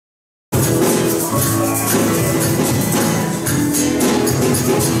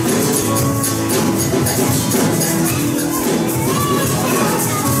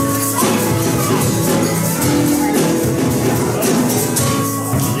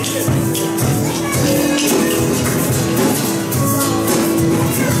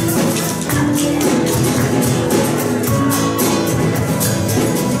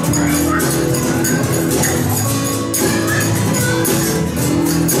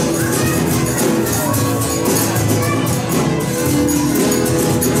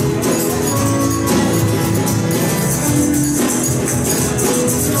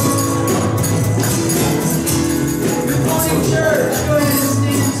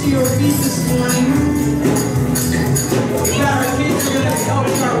to your feet this morning. We got our kids who are going to help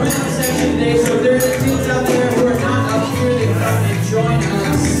with our rhythm section today, so if there are any kids out there who are not up here, they can come and join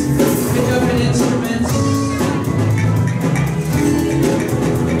us. Pick up an instrument.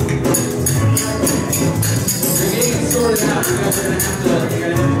 They're getting it sorted out. You guys are going to have to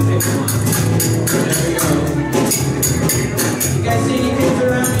pick one. There we go. You guys see any kids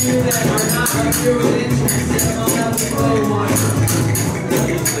around you that are not up here with instruments that come out to play one?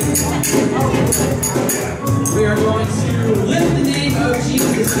 We are going to lift the name of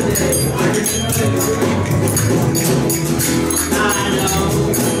Jesus today. I know.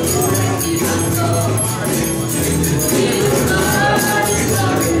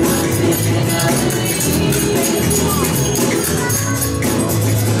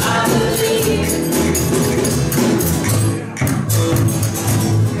 I believe.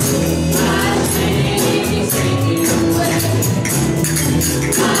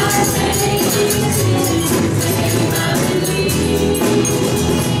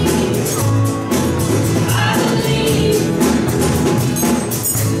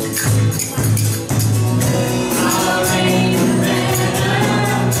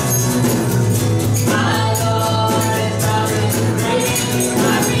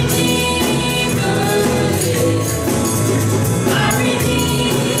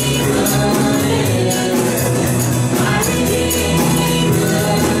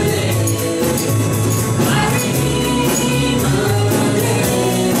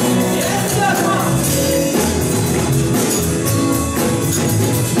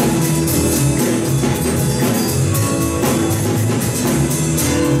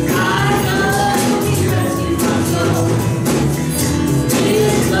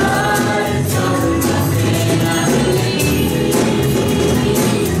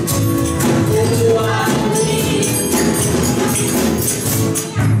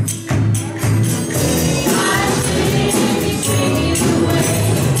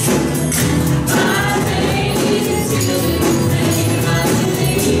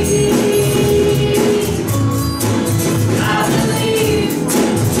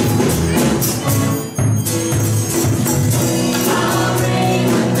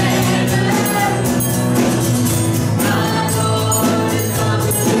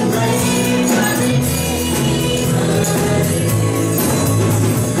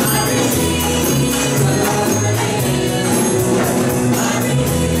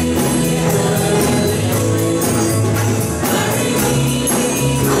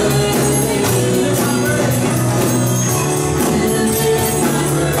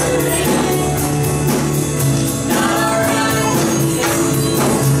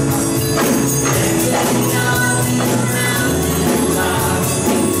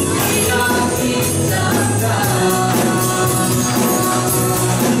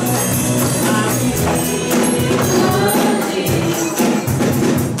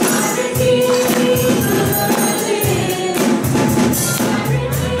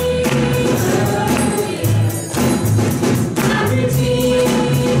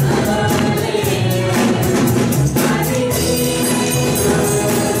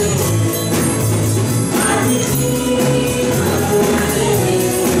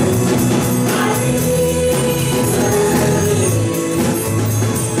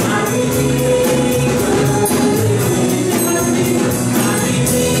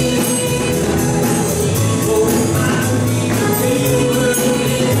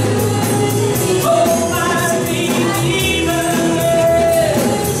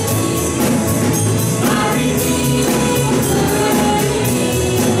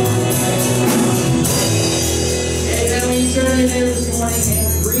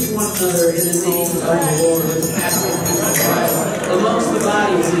 Amongst the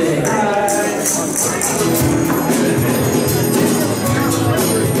body today.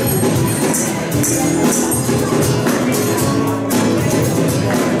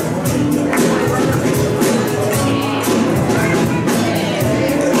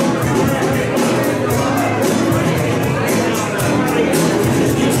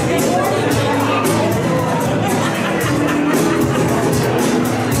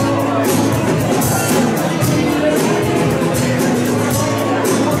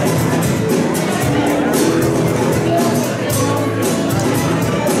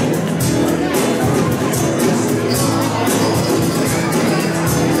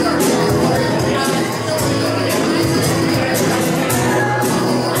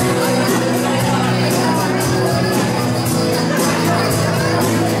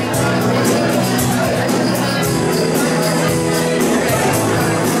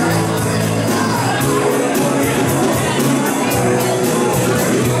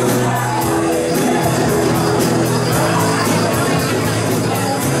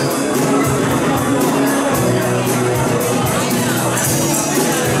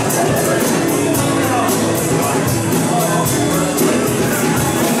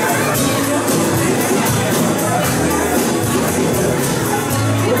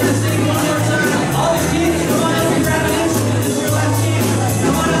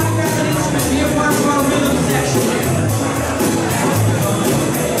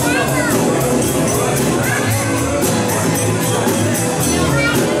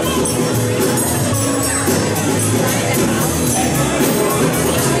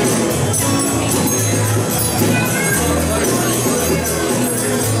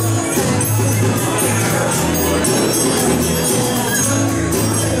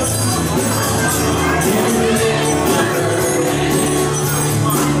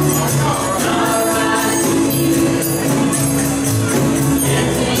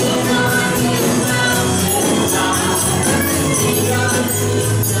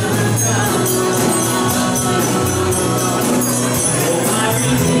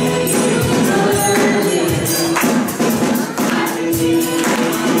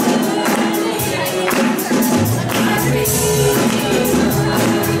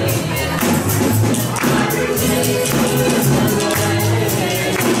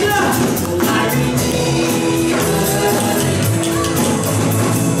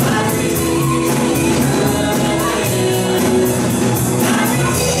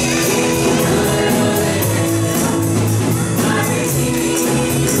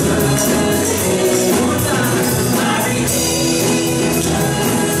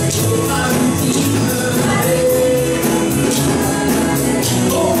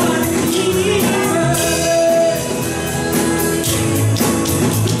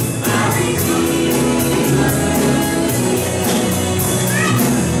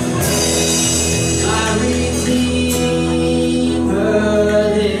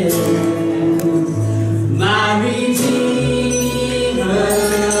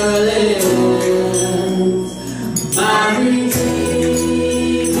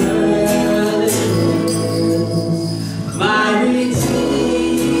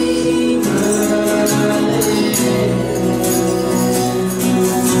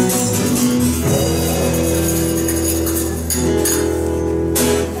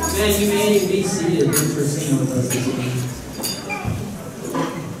 And you may be seated. Thanks for singing with us this evening.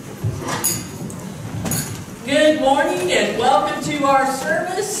 Good morning and welcome to our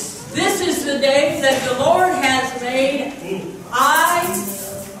service. This is the day that the Lord has made.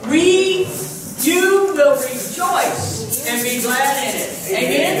 You will rejoice and be glad in it.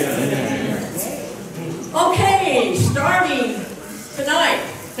 Amen? Okay, starting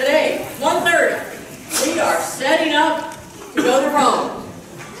today, 1:30, we are setting up to go to Rome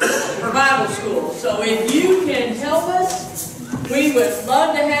for Bible school. So if you can help us, we would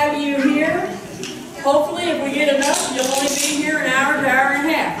love to have you here. Hopefully, if we get enough, you'll only be here an hour to hour and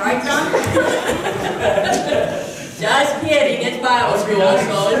a half. Right, John? Just kidding. It's Bible school,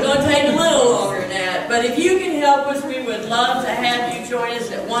 so it's going to take a little longer than that. But if you can help us, we would love to have you join us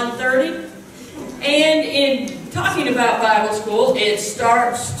at 1:30. And in talking about Bible school, it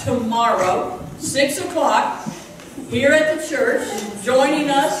starts tomorrow, 6 o'clock, here at the church. Joining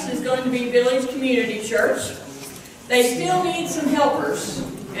us is going to be Village Community Church. They still need some helpers,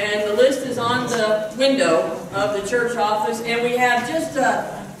 and the list is on the window of the church office, and we have just a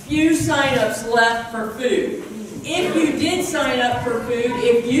few sign-ups left for food. If you did sign up for food,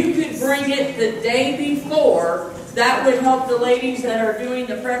 if you could bring it the day before, that would help the ladies that are doing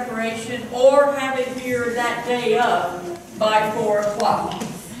the preparation, or have it here that day up by 4 o'clock.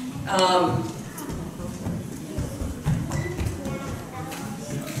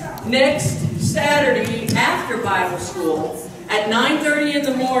 Next Saturday after Bible school, at 9:30 in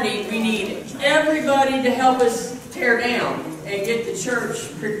the morning, we need everybody to help us tear down and get the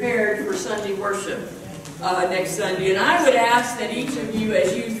church prepared for Sunday worship next Sunday. And I would ask that each of you,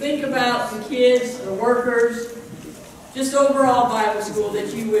 as you think about the kids, the workers, just overall Bible school,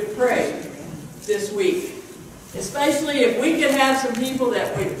 that you would pray this week. Especially if we could have some people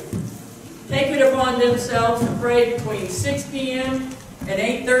that would take it upon themselves to pray between 6 p.m. and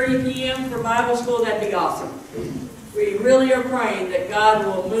 8:30 p.m. for Bible school, that'd be awesome. We really are praying that God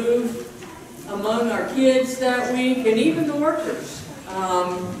will move among our kids that week, and even the workers,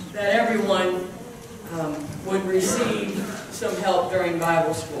 that everyone would receive some help during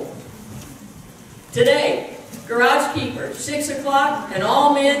Bible school. Today, Garage Keeper, 6 o'clock, and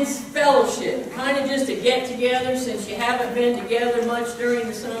all men's fellowship. Kind of just a get-together since you haven't been together much during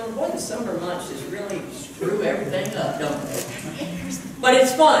the summer. Boy, the summer months just really screw everything up, don't they? But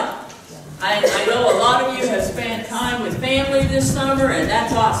it's fun. I know a lot of you have spent time with family this summer, and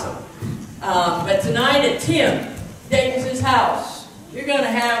that's awesome. But tonight at Tim Davis's house, you're going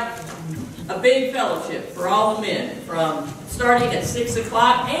to have a big fellowship for all the men, from starting at 6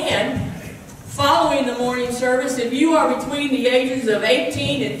 o'clock and following the morning service. If you are between the ages of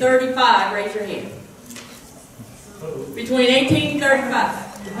 18 and 35, raise your hand. Between 18 and 35.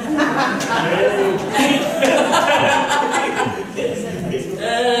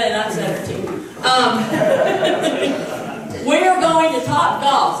 Not 17. We're going to Top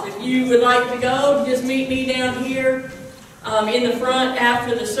Golf. If you would like to go, just meet me down here in the front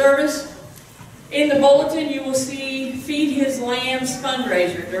after the service. In the bulletin, you will see Feed His Lambs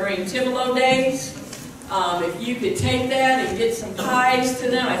fundraiser during Timolo Days. If you could take that and get some pies to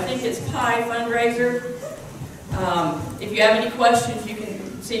them, I think it's pie fundraiser. If you have any questions, you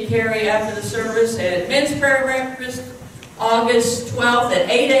can see Carrie after the service. And men's prayer breakfast, August 12th at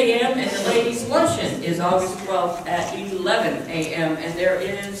 8 a.m. and the ladies' luncheon is August 12th at 11 a.m. And there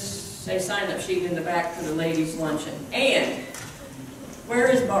is a sign-up sheet in the back for the ladies' luncheon. And where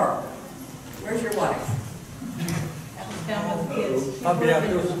is Barb? Where's your wife? Down with the kids. I'll be out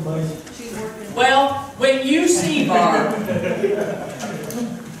there with somebody. She's working. Well, when you see Barb,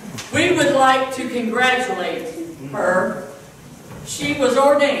 we would like to congratulate her. She was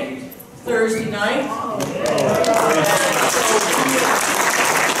ordained Thursday night.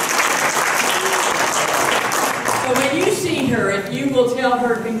 So when you see her, if you will tell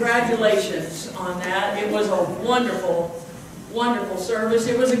her congratulations on that. It was a wonderful, wonderful service.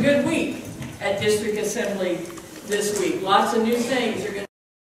 It was a good week at District Assembly this week. Lots of new things are going to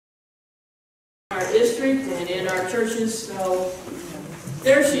be in our district and in our churches. So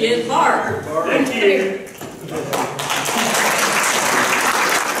there she is, Barb. Thank you.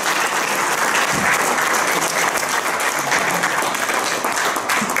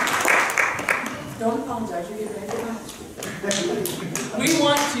 Don't apologize, you're getting ready to go. We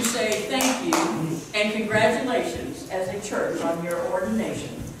want to say thank you and congratulations as a church on your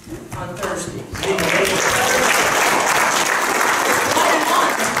ordination on Thursday.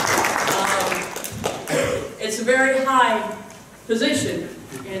 It's a very high position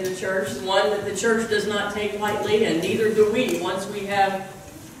in the church, one that the church does not take lightly, and neither do we once we have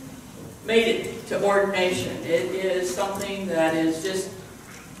made it to ordination. It is something that is just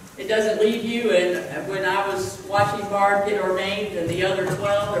it doesn't leave you. And when I was watching Barb get ordained and the other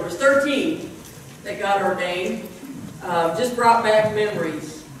 12, there was 13 that got ordained, just brought back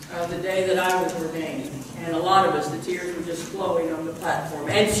memories of the day that I was ordained. And a lot of us, the tears were just flowing on the platform.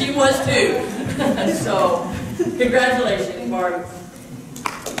 And she was too. So, congratulations, Barb.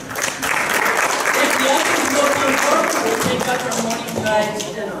 If the others will come forward, we'll take up our morning guys.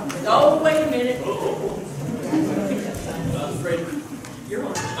 Oh, wait a minute.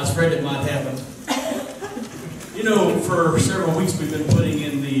 I was afraid it might happen. You know, for several weeks we've been putting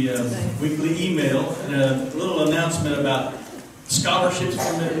in the weekly email and a little announcement about scholarships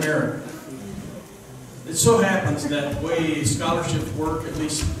for Mid-America. It so happens that the way scholarships work, at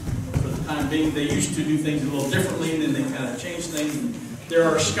least for the time being, they used to do things a little differently and then they kind of changed things. There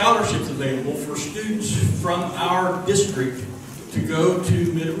are scholarships available for students from our district to go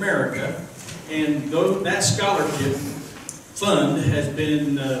to Mid-America, and that scholarship fund has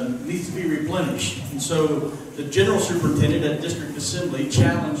been needs to be replenished. And so the general superintendent at District Assembly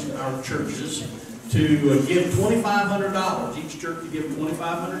challenged our churches to give $2,500, each church to give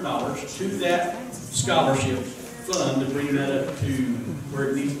 $2,500 to that scholarship fund to bring that up to where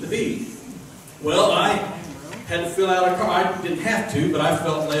it needs to be. Well, I had to fill out a card. I didn't have to, but I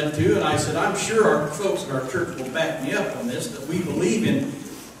felt led to, and I said, I'm sure our folks at our church will back me up on this, that we believe in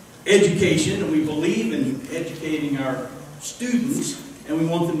education and we believe in educating our students, and we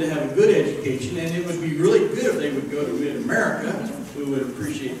want them to have a good education, and it would be really good if they would go to Mid-America. We would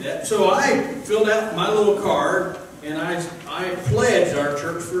appreciate that. So I filled out my little card, and I pledged our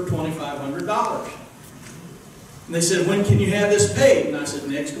church for $2,500. And they said, when can you have this paid? And I said,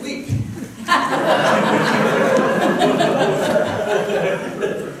 next week.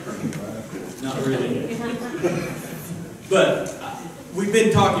 Not really. But we've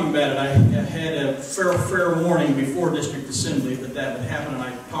been talking about it. I had a fair warning before District Assembly that would happen, and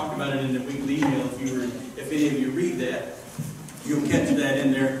I talked about it in the weekly email. If any of you read that, you'll catch that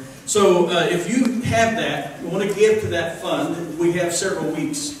in there. So if you have that, you want to give to that fund, we have several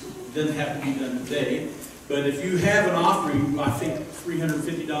weeks. It doesn't have to be done today. But if you have an offering, I think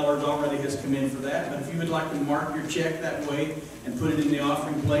 $350 already has come in for that. But if you would like to mark your check that way and put it in the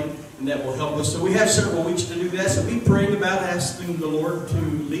offering plate, and that will help us. So we have several weeks to do that. So be praying about asking the Lord to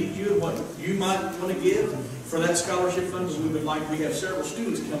lead you what you might want to give for that scholarship fund. We have several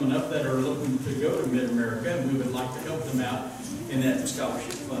students coming up that are looking to go to Mid-America, and we would like to help them out in that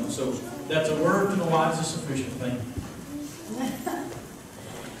scholarship fund. So that's a word to the wise is sufficient. Thank you.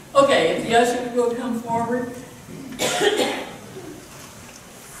 Okay, if the usher will come forward.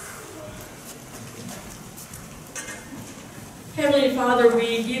 Heavenly Father,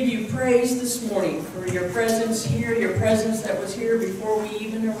 we give you praise this morning for your presence here, your presence that was here before we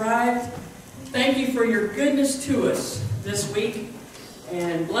even arrived. Thank you for your goodness to us this week.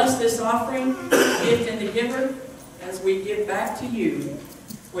 And bless this offering, gift and the giver, as we give back to you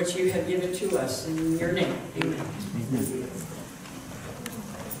what you have given to us. In your name, amen. Shame.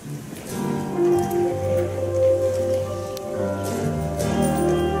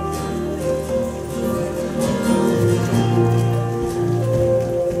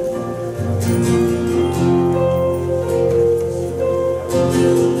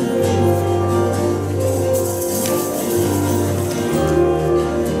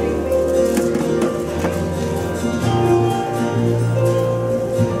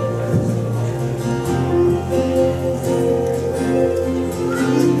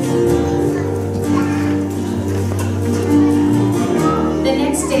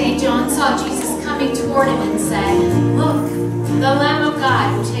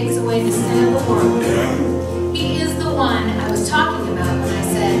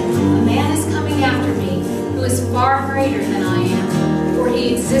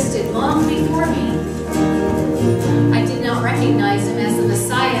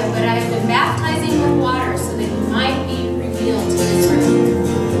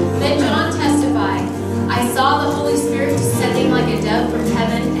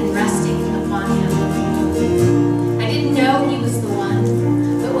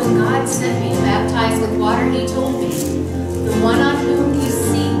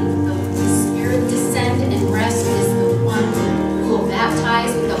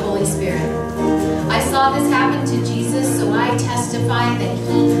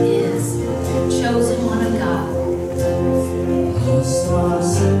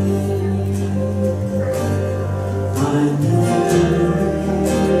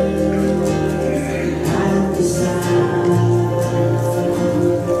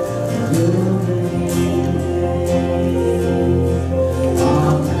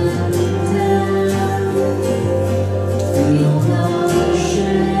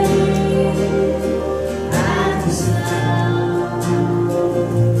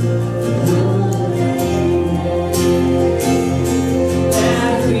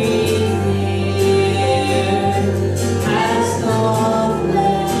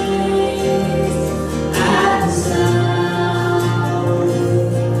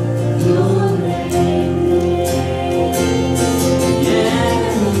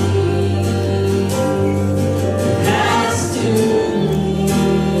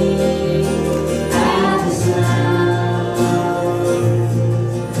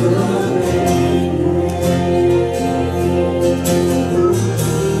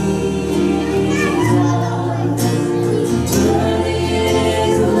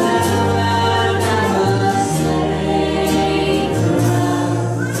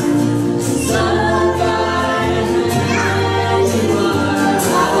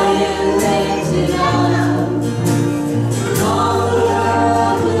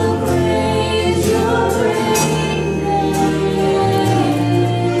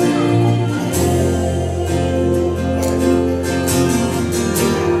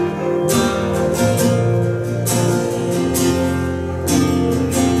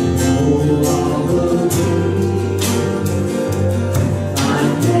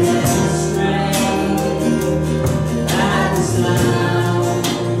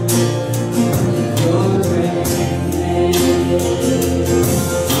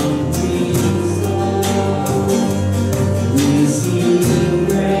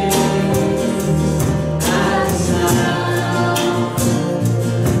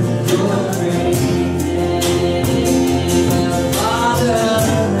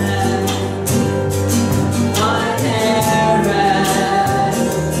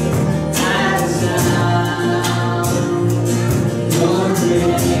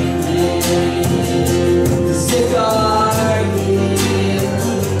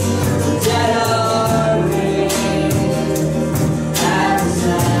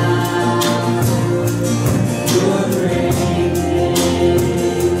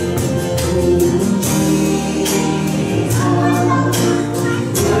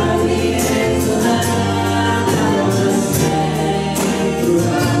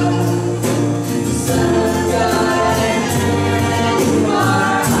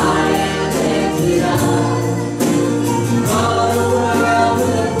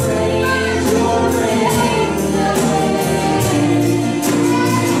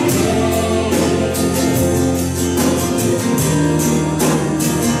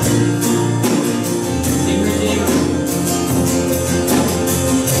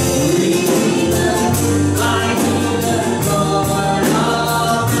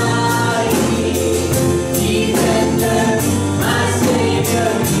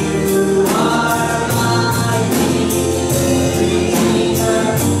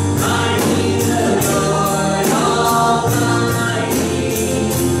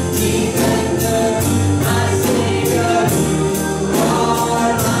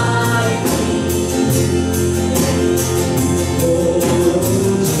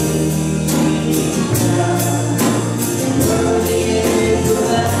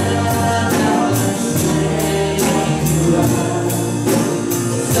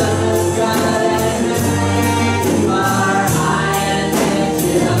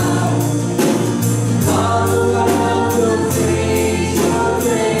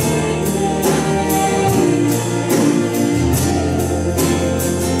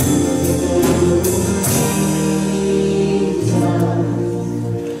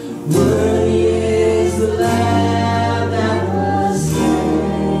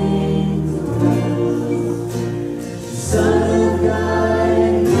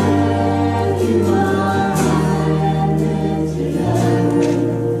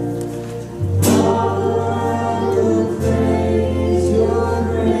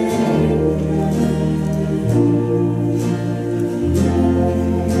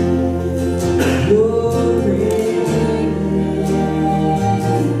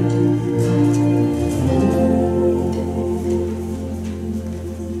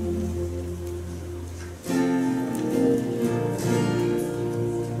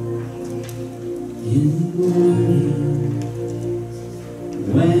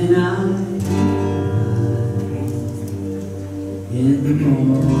 when I'm in the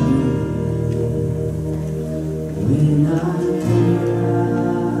morning, when I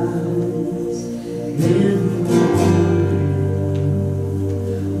rise in the morning,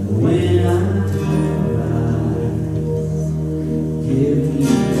 when I rise, give me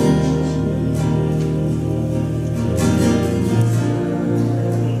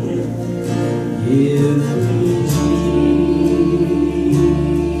Jesus, give me Jesus.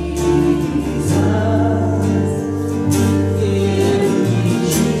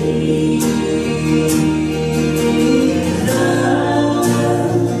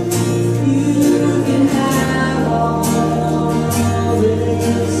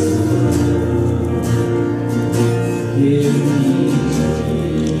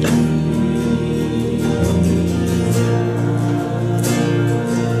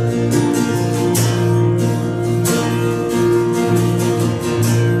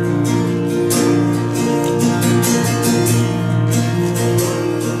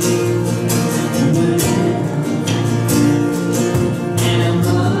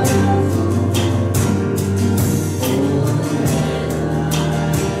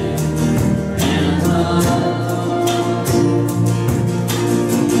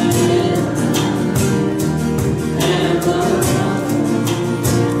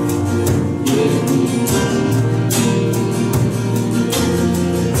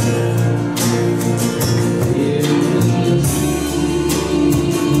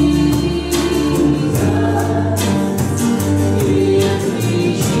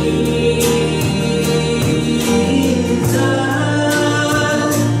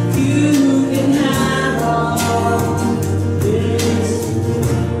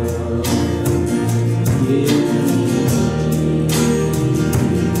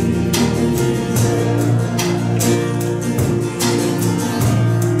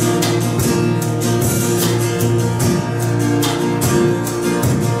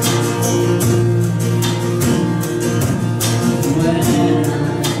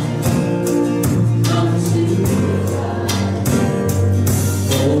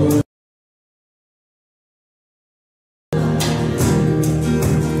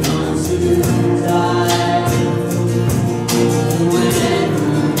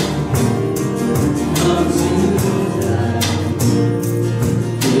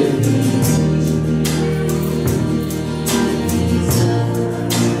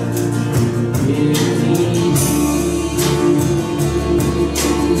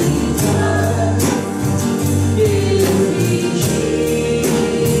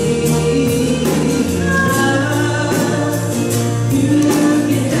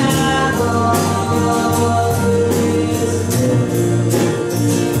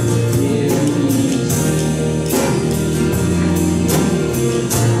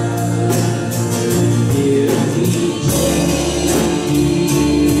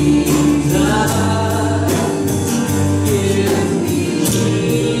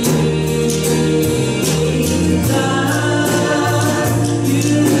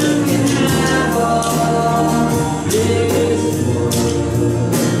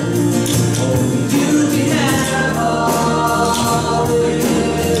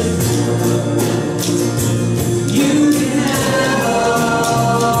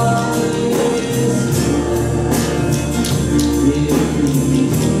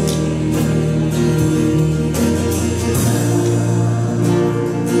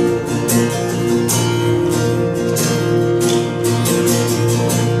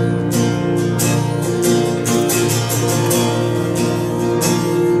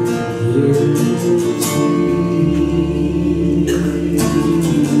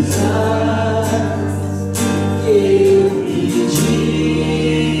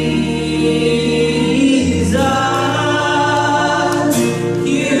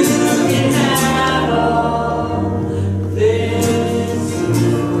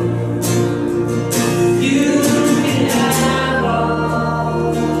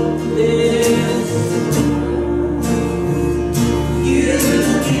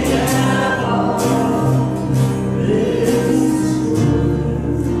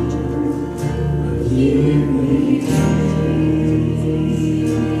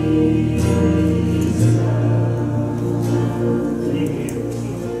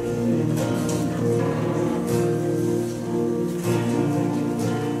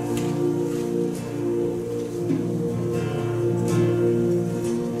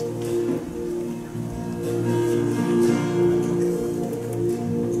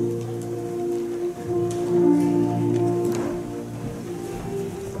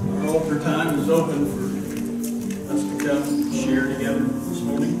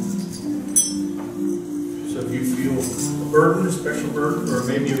 burden, a special burden, or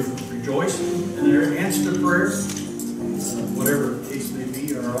maybe rejoicing in their answer to prayer, whatever the case may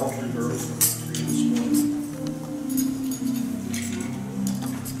be, our altars are open for you this morning.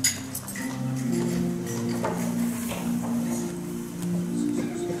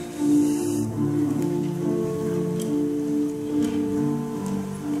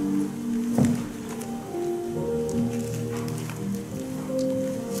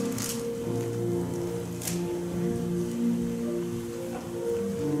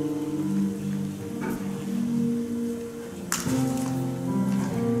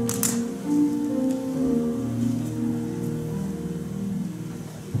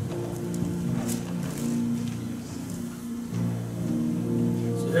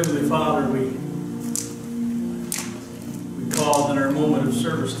 Heavenly Father, we call in our moment of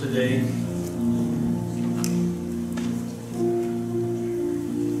service today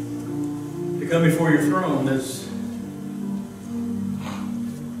to come before your throne as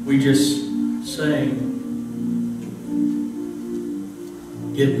we just sang,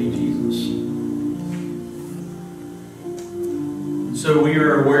 "Give me Jesus." So we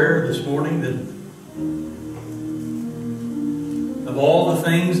are aware this morning that of all the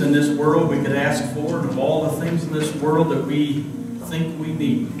things in this world we could ask for, and of all the things in this world that we think we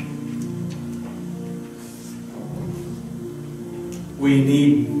need, we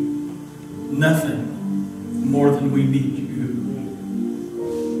need nothing more than we need you.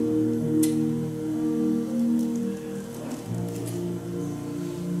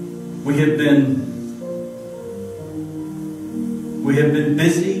 We have been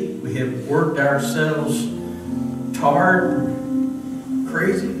busy. We have worked ourselves hard,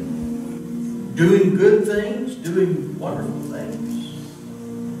 crazy, doing good things, doing wonderful things.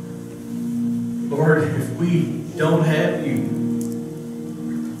 Lord, if we don't have you,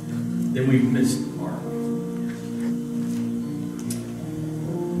 then we've missed the mark.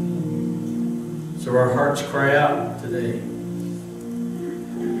 So our hearts cry out today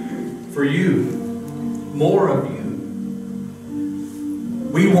for you, more of you.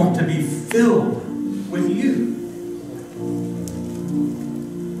 We want to be filled with you.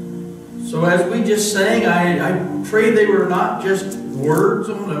 So as we just sang, I pray they were not just words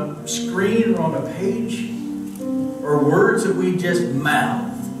on a screen or on a page, or words that we just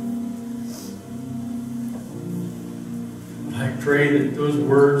mouth. I pray that those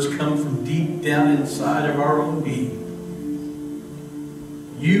words come from deep down inside of our own being.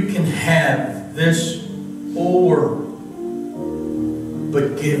 You can have this whole world,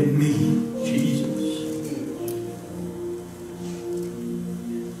 but give me Jesus.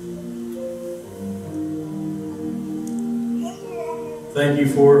 Thank you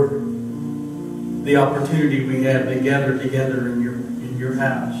for the opportunity we have to gather together in your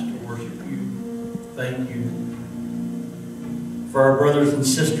house to worship you. Thank you for our brothers and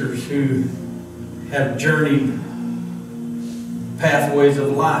sisters who have journeyed pathways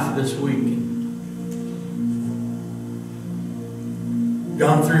of life this week.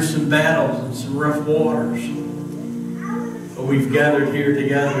 Gone through some battles and some rough waters. But we've gathered here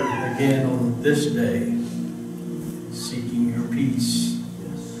together again on this day, seeking your peace,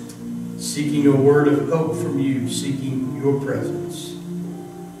 seeking a word of hope from you, seeking your presence,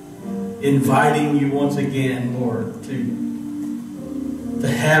 inviting you once again, Lord, to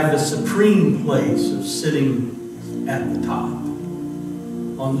have the supreme place of sitting at the top,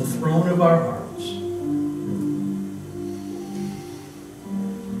 on the throne of our hearts.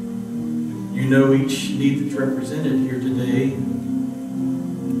 You know each need that's represented here today.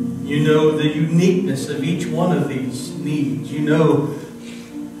 You know the uniqueness of each one of these needs. You know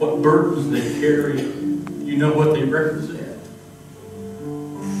what burdens they carry. You know what they represent.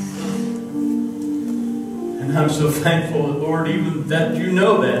 And I'm so thankful, Lord, even that you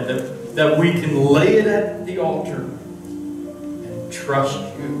know that we can lay it at the altar and trust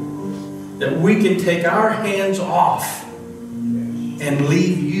you. That we can take our hands off and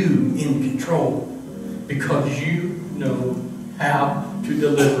leave you in control, because you know how to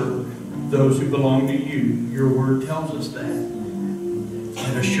deliver those who belong to you. Your word tells us that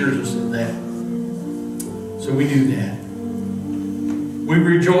and assures us of that. So we do that. We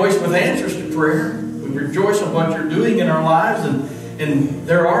rejoice with answers to prayer. We rejoice in what you're doing in our lives, and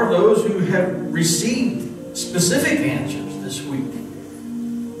there are those who have received specific answers this week.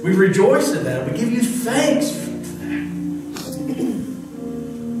 We rejoice in that. We give you thanks for that.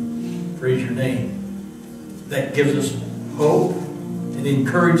 Praise your name. That gives us hope. It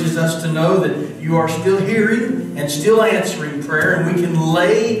encourages us to know that you are still hearing and still answering prayer, and we can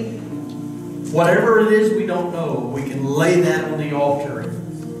lay whatever it is we don't know, we can lay that on the altar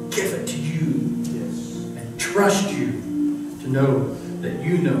and give it to you and trust you know that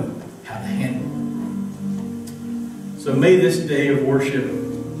you know how to handle it. So may this day of worship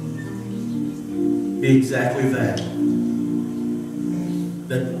be exactly that.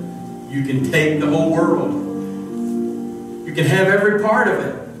 That you can take the whole world. You can have every part of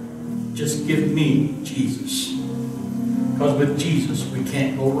it. Just give me Jesus. Because with Jesus, we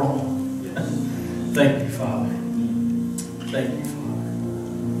can't go wrong. Thank you, Father. Thank you, Father.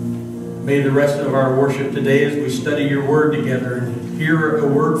 May the rest of our worship today, as we study your word together and hear a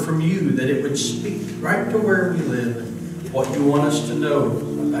word from you, that it would speak right to where we live and what you want us to know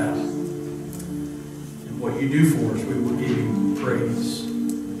about. And what you do for us, we will give you praise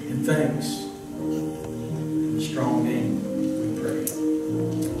and thanks. In a strong name, we pray.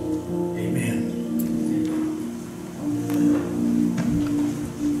 Amen.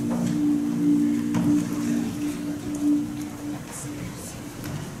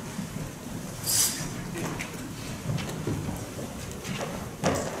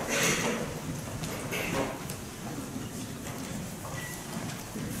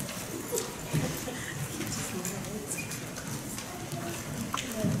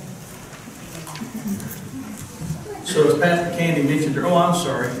 So as Pastor Candy mentioned, I'm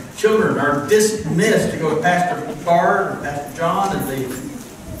sorry, children are dismissed to go with Pastor Bard and Pastor John as they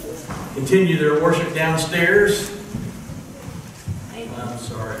continue their worship downstairs. I'm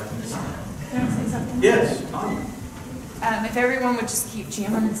sorry, I missed that. Can I say something? Yes, Tanya. If everyone would just keep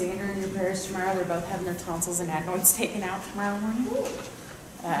Jim and Xander in your prayers tomorrow, they're both having their tonsils and adenoids taken out tomorrow morning.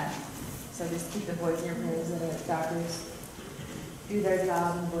 So just keep the boys in your prayers that the doctors do their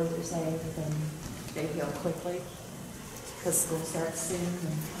job and the boys are safe and they heal quickly. Because school starts soon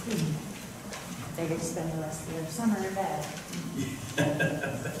and they get to spend the rest of their summer in bed.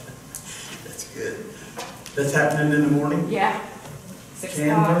 That's good. That's happening in the morning? Yeah. 6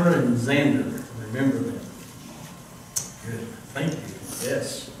 o'clock. Chandler and Xander. Remember that. Good. Thank you.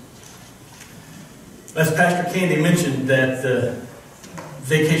 Yes. As Pastor Candy mentioned, that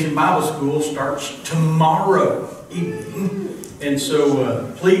Vacation Bible School starts tomorrow evening. And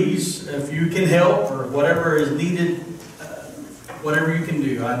so please, if you can help or whatever is needed, whatever you can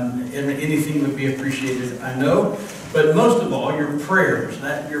do, anything would be appreciated, I know. But most of all, your prayers.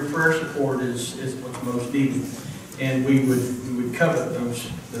 Your prayer support is what's most needed. And we would covet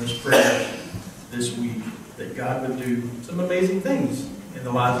those prayers this week, that God would do some amazing things in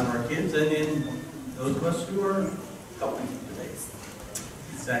the lives of our kids and in those of us who are helping today.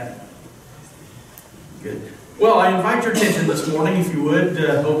 Exactly. Good. Well, I invite your attention this morning, if you would,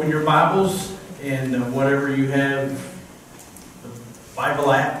 open your Bibles and whatever you have the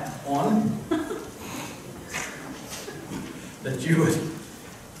Bible app on, that you would.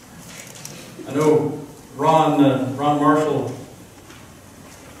 I know Ron Marshall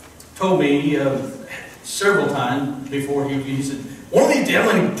told me several times before he said, one of these days I'm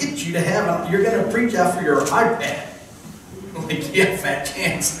going to get you to have, you're going to preach out for your iPad. I'm like, yeah, fat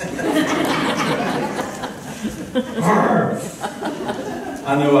chance.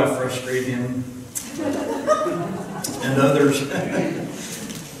 I know I frustrate him and others.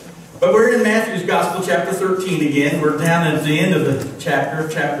 But we're in Matthew's Gospel, chapter 13 again. We're down at the end of the chapter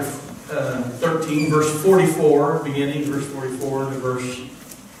 13, verse 44, beginning verse 44 to verse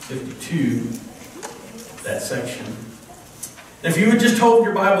 52, that section. If you would just hold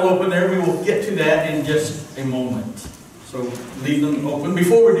your Bible open there, we will get to that in just a moment. So leave them open.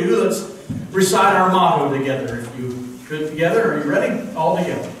 Before we do, let's recite our motto together. If you could together, are you ready? All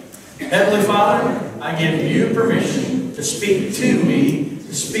together. Heavenly Father, I give you permission to speak to me,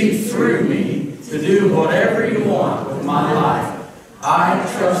 to speak through me, to do whatever you want with my life. I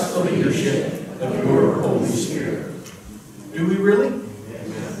trust the leadership of your Holy Spirit. Do we really?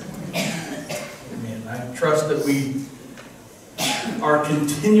 Amen. Amen. I trust that we are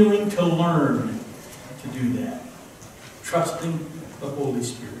continuing to learn to do that. Trusting the Holy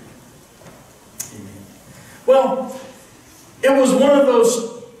Spirit. Amen. Well, it was one of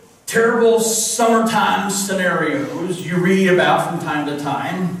those terrible summertime scenarios you read about from time to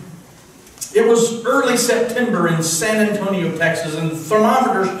time. It was early September in San Antonio, Texas, and the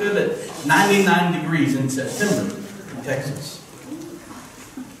thermometer stood at 99 degrees in September in Texas.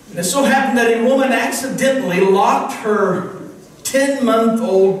 And it so happened that a woman accidentally locked her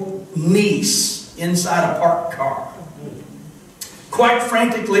 10-month-old niece inside a parked car. Quite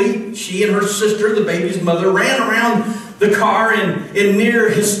frantically, she and her sister, the baby's mother, ran around the car in near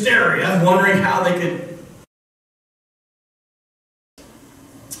hysteria, wondering how they could.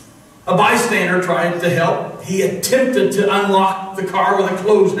 A bystander tried to help. He attempted to unlock the car with a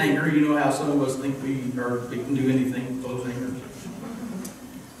clothes hanger. You know how some of us think we can do anything with clothes hangers.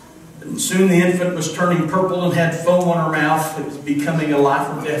 Soon the infant was turning purple and had foam on her mouth. It was becoming a life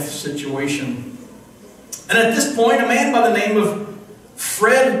or death situation. And at this point, a man by the name of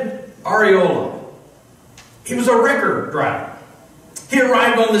Fred Areola, he was a wrecker driver. He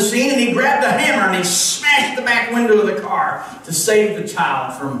arrived on the scene and he grabbed a hammer and he smashed the back window of the car to save the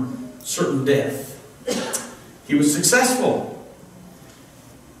child from certain death. He was successful.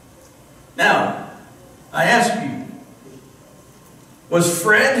 Now, I ask you, was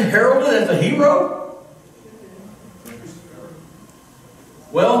Fred heralded as a hero?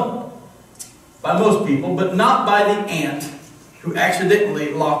 Well, by most people, but not by the aunt who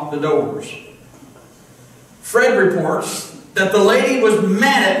accidentally locked the doors. Fred reports that the lady was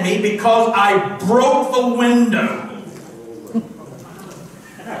mad at me because I broke the window.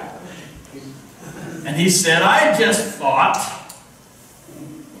 And he said, I just thought,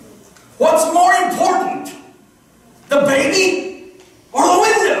 what's more important, the baby or the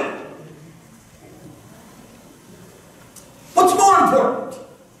window? What's more important,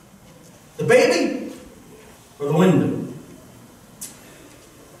 the baby or the window?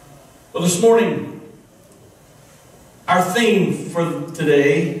 Well, this morning, our theme for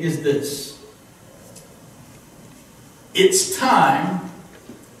today is this. It's time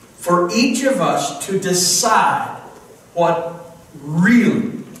for each of us to decide what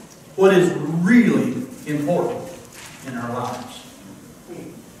is really important in our lives.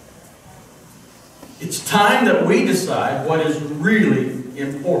 It's time that we decide what is really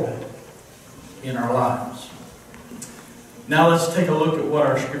important in our lives. Now let's take a look at what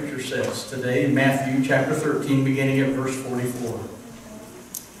our scripture says today in Matthew chapter 13, beginning at verse 44.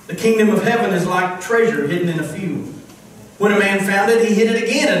 The kingdom of heaven is like treasure hidden in a field. When a man found it, he hid it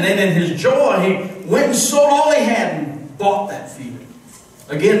again, and then in his joy, he went and sold all he had and bought that field.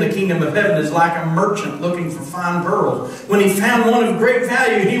 Again, the kingdom of heaven is like a merchant looking for fine pearls. When he found one of great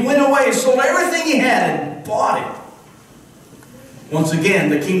value, he went away, sold everything he had, and bought it. Once again,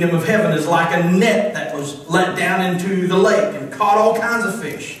 the kingdom of heaven is like a net that was let down into the lake and caught all kinds of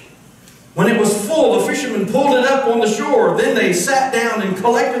fish. When it was full, the fishermen pulled it up on the shore. Then they sat down and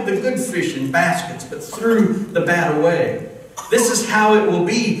collected the good fish in baskets, but threw the bad away. This is how it will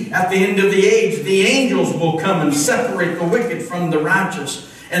be at the end of the age. The angels will come and separate the wicked from the righteous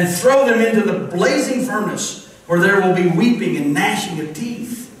and throw them into the blazing furnace, where there will be weeping and gnashing of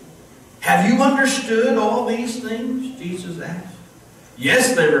teeth. Have you understood all these things? Jesus asked.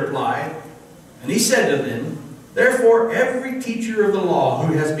 Yes, they replied. And he said to them, therefore, every teacher of the law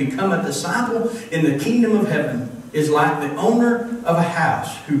who has become a disciple in the kingdom of heaven is like the owner of a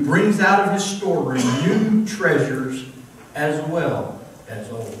house who brings out of his storeroom new treasures as well as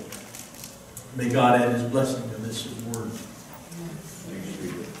old. May God add his blessing to this his word.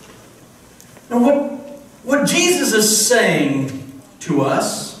 Now what Jesus is saying to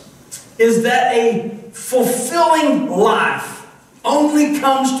us is that a fulfilling life only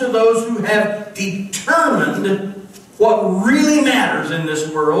comes to those who have determined what really matters in this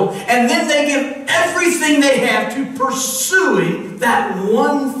world, and then they give everything they have to pursuing that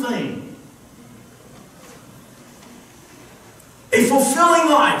one thing. A fulfilling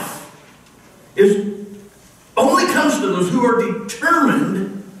life only comes to those who are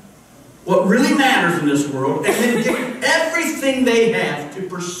determined what really matters in this world, and then give everything they have to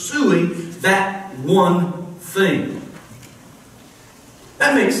pursuing that one thing.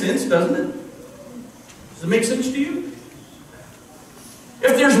 That makes sense, doesn't it? Does it make sense to you?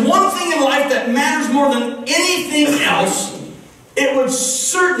 If there's one thing in life that matters more than anything else, it would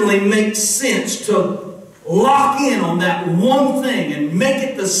certainly make sense to lock in on that one thing and make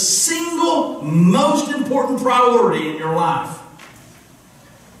it the single most important priority in your life.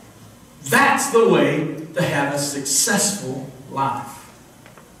 That's the way to have a successful life.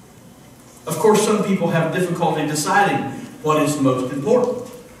 Of course, some people have difficulty deciding what is most important,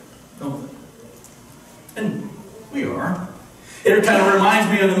 don't they? And we are. It kind of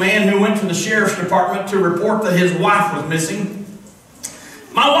reminds me of the man who went to the sheriff's department to report that his wife was missing.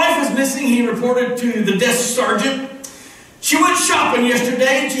 My wife is missing, he reported to the desk sergeant. She went shopping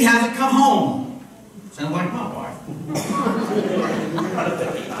yesterday and she hasn't come home. Sounds like my wife.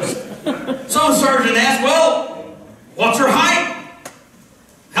 So the sergeant asked, well, what's her height?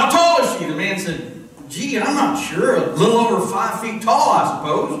 How tall is she? The man said, gee, I'm not sure. A little over 5 feet tall, I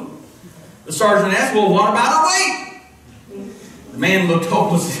suppose. The sergeant asked, well, what about her weight? The man looked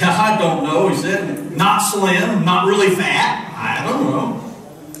hopeless. I don't know, he said. Not slim, not really fat. I don't know.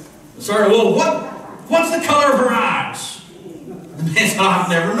 The sergeant, well, what's the color of her eyes? The man said, I've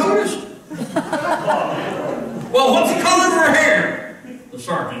never noticed. Well, what's the color of her hair? The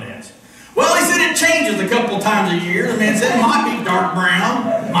sergeant asked. Well, he said it changes a couple times a year. The man said it might be dark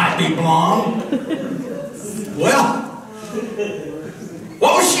brown, might Howdy, blonde. Well,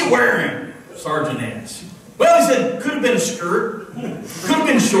 what was she wearing? Sergeant asked. Well, he said, could have been a skirt, could have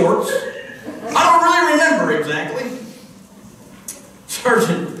been shorts. I don't really remember exactly.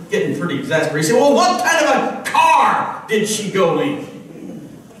 Sergeant, getting pretty exasperated, he said, well, what kind of a car did she go in?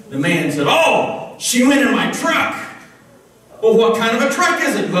 The man said, oh, she went in my truck. Well, what kind of a truck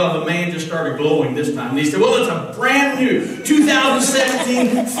is it? Well, the man just started glowing this time. And he said, well, it's a brand new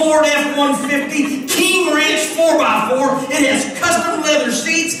 2017 Ford F-150 King Ranch 4x4. It has custom leather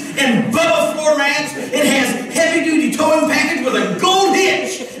seats and Bubba floor mats. It has heavy-duty towing package with a gold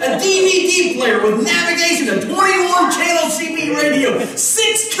hitch, a DVD player with navigation, a 21-channel CB radio,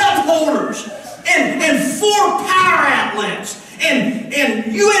 6 cup holders, and 4 power outlets, and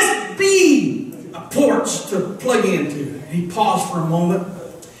USB ports to plug into. And he paused for a moment,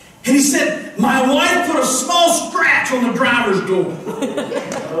 and he said, my wife put a small scratch on the driver's door.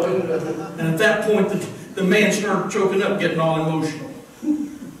 And at that point, the man started choking up, getting all emotional.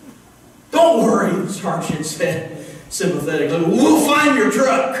 Don't worry, the sergeant said sympathetically. We'll find your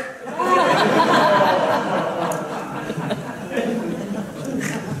truck.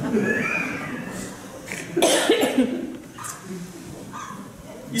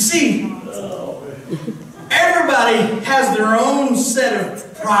 You see, everybody has their own set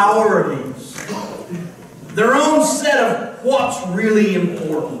of priorities, their own set of what's really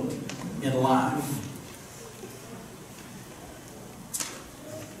important in life.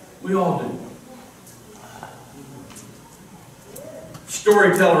 We all do.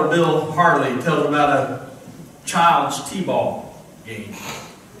 Storyteller Bill Harley tells about a child's t-ball game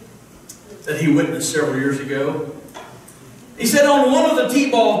that he witnessed several years ago. He said on one of the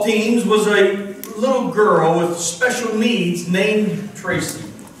t-ball teams was a little girl with special needs named Tracy.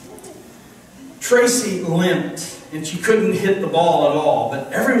 Tracy limped and she couldn't hit the ball at all,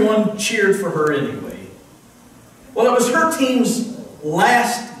 but everyone cheered for her anyway. Well, it was her team's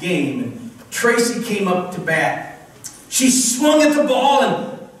last game and Tracy came up to bat. She swung at the ball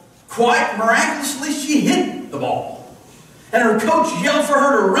and quite miraculously she hit the ball. And her coach yelled for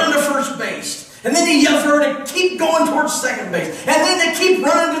her to run to first base. And then he yelled for her to keep going towards second base. And then to keep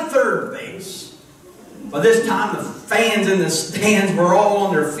running to third base. By this time, the fans in the stands were all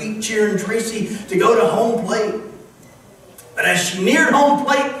on their feet cheering Tracy to go to home plate. But as she neared home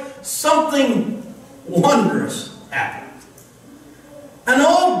plate, something wondrous happened. An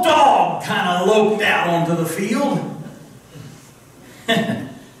old dog kind of loped out onto the field and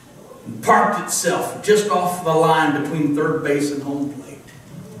parked itself just off the line between third base and home plate.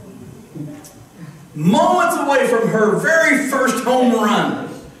 Moments away from her very first home run,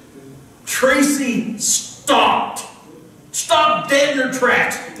 Tracy stopped dead in her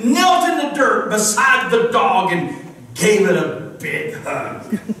tracks, knelt in the dirt beside the dog, and gave it a big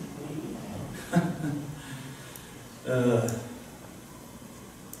hug.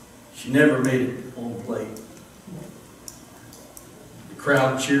 She never made it home plate. The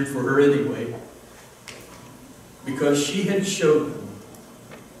crowd cheered for her anyway, because she had showed them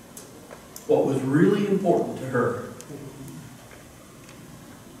what was really important to her.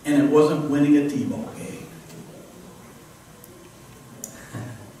 And it wasn't winning a t-ball game.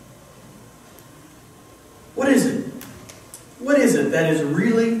 What is it? What is it that is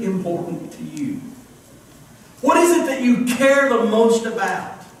really important to you? What is it that you care the most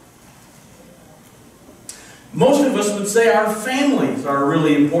about? Most of us would say our families are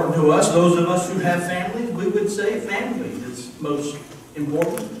really important to us. Those of us who have families, we would say family is most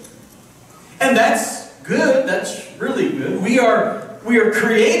important. And that's good. That's really good. We are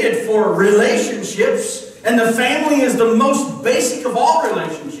created for relationships, and the family is the most basic of all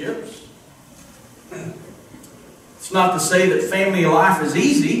relationships. It's not to say that family life is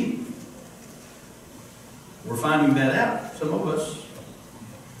easy. We're finding that out, some of us.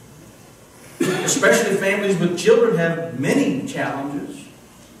 Especially families with children have many challenges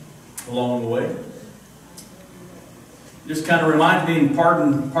along the way. Just kind of reminds me, and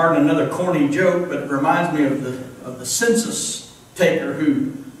pardon another corny joke, but it reminds me of the census taker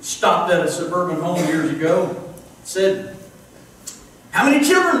who stopped at a suburban home years ago. Said, "How many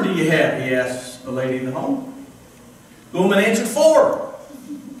children do you have?" he asked the lady in the home. The woman answered, 4.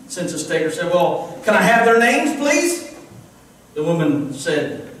 Census taker said, "Well, can I have their names, please?" The woman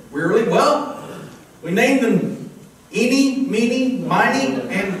said, "Wearily, well, we named them Eenie, Meenie, Miney,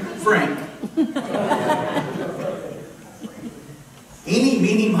 and Frank." Eenie,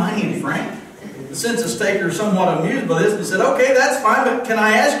 Meenie, Miney, and Frank? The census taker, somewhat amused by this, and said, "Okay, that's fine, but can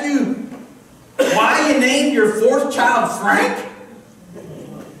I ask you why you named your 4th child Frank?"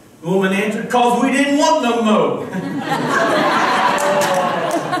 The woman answered, "'Cause we didn't want no mo."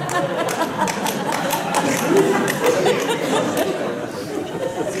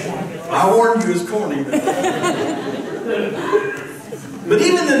 is corny. But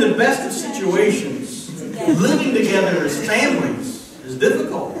even in the best of situations, living together as families is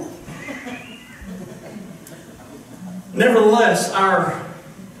difficult. Nevertheless, our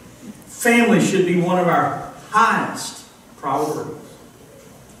family should be one of our highest priorities.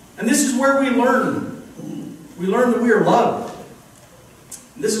 And this is where we learn. We learn that we are loved.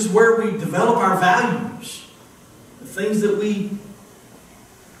 This is where we develop our values, the things that we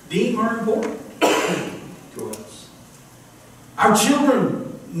deem are important to us. Our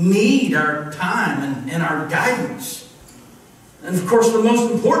children need our time and our guidance. And of course, the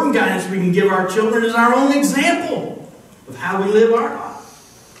most important guidance we can give our children is our own example of how we live our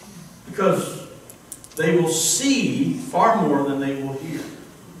life. Because they will see far more than they will hear.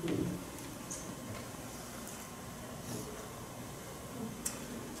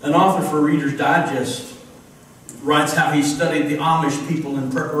 An author for Reader's Digest writes how he studied the Amish people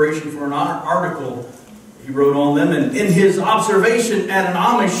in preparation for an article he wrote on them. And in his observation at an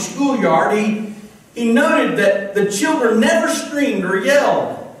Amish schoolyard, he noted that the children never screamed or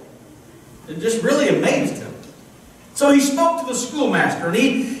yelled. It just really amazed him. So he spoke to the schoolmaster, and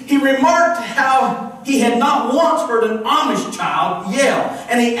he remarked how he had not once heard an Amish child yell.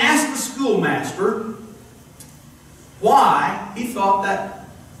 And he asked the schoolmaster why he thought that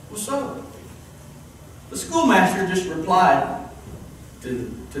was so. The schoolmaster just replied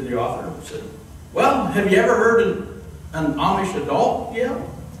to the author and said, well, have you ever heard an Amish adult yell?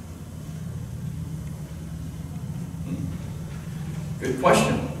 Good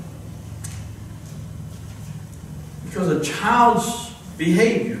question. Because a child's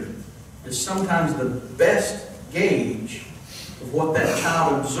behavior is sometimes the best gauge of what that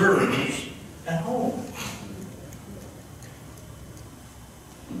child observes at home.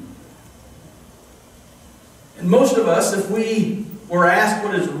 And most of us, if we were asked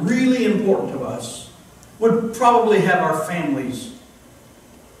what is really important to us, would probably have our families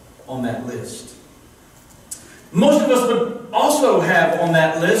on that list. Most of us would also have on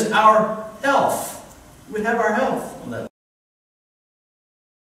that list our health. We'd have our health on that list.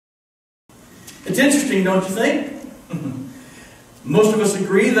 It's interesting, don't you think? Most of us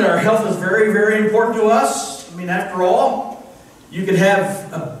agree that our health is very, very important to us. I mean, after all, you could have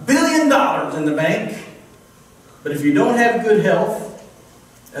 $1 billion in the bank, but if you don't have good health,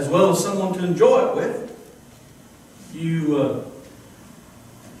 as well as someone to enjoy it with,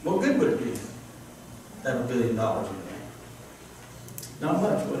 what good would it be to have $1 billion in the bank? Not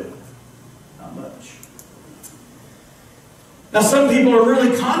much, would it? Not much. Now, some people are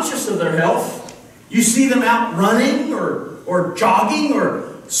really conscious of their health. You see them out running or jogging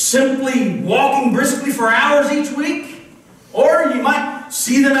or simply walking briskly for hours each week. Or you might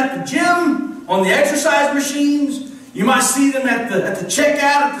see them at the gym, on the exercise machines. You might see them at the checkout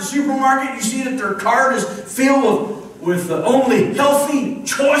at the supermarket. You see that their cart is filled with only healthy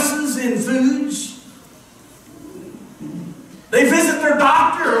choices in foods. They visit their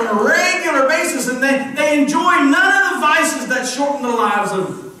doctor on a regular basis, and they enjoy none of the vices that shorten the lives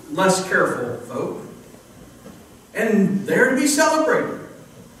of less careful folk. And they're to be celebrated.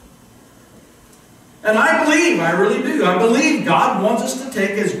 And I really do, I believe God wants us to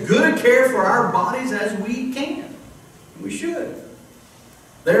take as good a care for our bodies as we can. We should.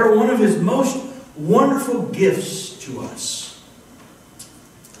 They are one of His most wonderful gifts to us.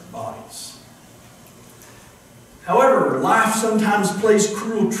 Our bodies. However, life sometimes plays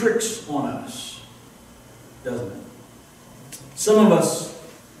cruel tricks on us, doesn't it? Some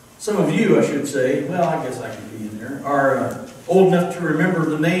of you, I should say, well, I guess I can be in there, are old enough to remember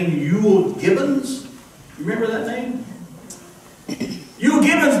the name Euell Gibbons. You remember that name? Euell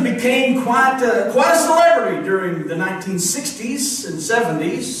Gibbons became quite a celebrity during the 1960s and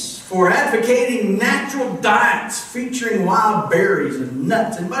 70s for advocating natural diets featuring wild berries and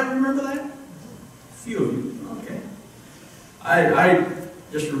nuts. Anybody remember that? A few of you. Okay. I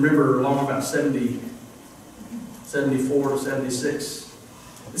just remember along about 74 to 76.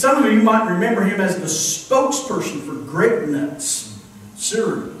 Some of you might remember him as the spokesperson for grape nuts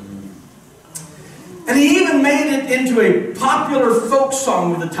cereal. And he even made it into a popular folk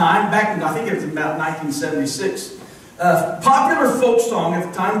song of the time, back in, I think it was about 1976. A popular folk song at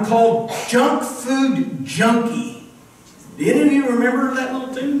the time called Junk Food Junkie. Do any of you remember that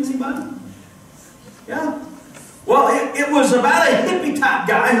little tune? Anybody? Yeah? Well, it was about a hippie type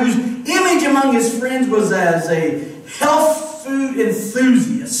guy whose image among his friends was as a health food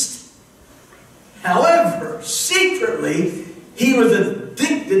enthusiast. However, secretly, he was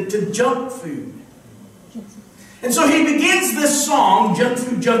addicted to junk food. And so he begins this song, Junk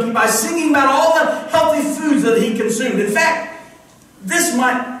Food Junkie, by singing about all the healthy foods that he consumed. In fact, this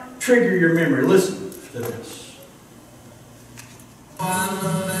might trigger your memory. Listen to this. I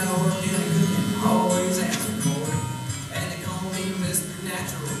love that organic, always asking for it. And they call me Mr.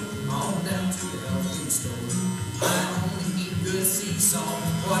 Natural, all down to the health food store. I only eat good sea salt,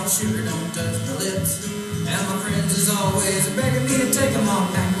 white sugar don't touch my lips. And my friends is always begging me to take them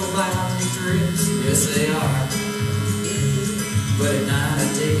on back to life trips. Yes, they are. But at night I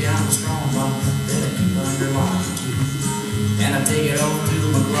take out the strong box that I keep under lock and key. And I take it over to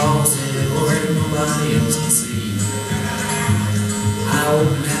my closet where nobody else can see. I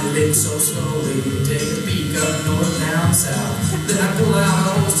open that lid so slowly, take a peek up north, down south. Then I pull out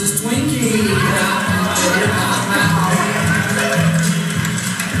a Hostess Twinkie and I put it in my mouth.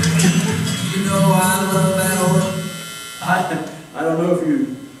 You know I love that organ. I don't know if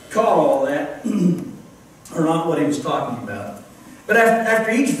you caught all that or not what he was talking about. But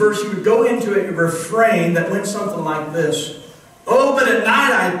after each verse, he would go into a refrain that went something like this. Oh, but at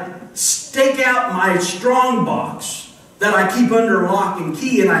night I stake out my strong box that I keep under lock and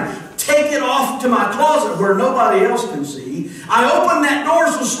key, and I take it off to my closet where nobody else can see. I open that door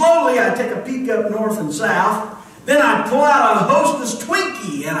so slowly I take a peek up north and south. Then I pull out a Hostess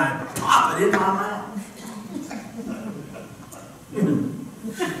Twinkie and I pop it in my mouth.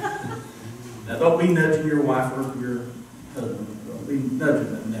 Now don't be nudging your wife or your husband. Don't be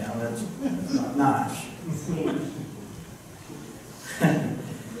nudging them now. That's not nice.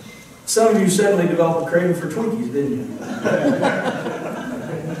 Some of you suddenly developed a craving for Twinkies, didn't you?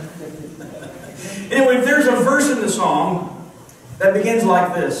 Anyway, there's a verse in the song that begins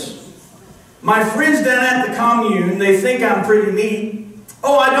like this. My friends down at the commune, they think I'm pretty neat.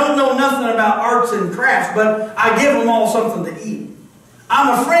 Oh, I don't know nothing about arts and crafts, but I give them all something to eat.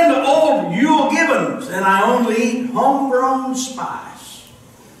 I'm a friend of old Yule Gibbons, and I only eat homegrown spice,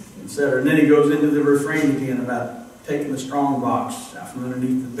 etc. And then he goes into the refrain again about taking the strong box out from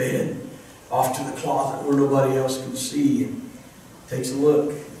underneath the bed, off to the closet where nobody else can see, and takes a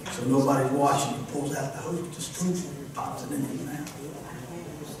look so nobody's watching. He pulls out the Hostess Twinkie and pops it in his mouth.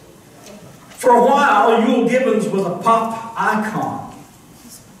 For a while, Yule Gibbons was a pop icon,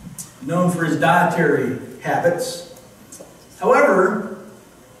 known for his dietary habits. However,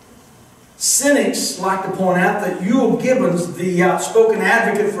 cynics like to point out that Yule Gibbons, the outspoken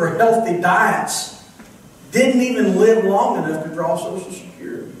advocate for healthy diets, didn't even live long enough to draw Social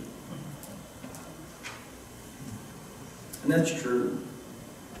Security. And that's true.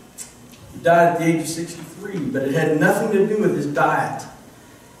 He died at the age of 63, but it had nothing to do with his diet.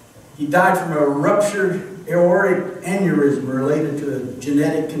 He died from a ruptured aortic aneurysm related to a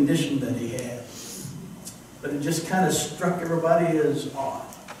genetic condition that he had. But it just kind of struck everybody as odd.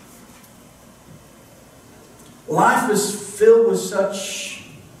 Life is filled with such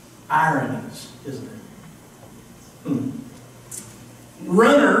ironies, isn't it?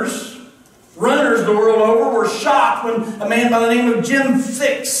 Runners the world over were shocked when a man by the name of Jim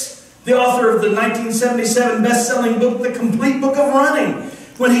Fixx, the author of the 1977 best-selling book, The Complete Book of Running,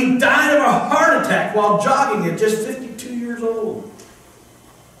 when he died of a heart attack while jogging at just 52 years old.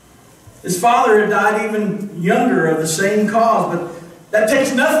 His father had died even younger of the same cause, but that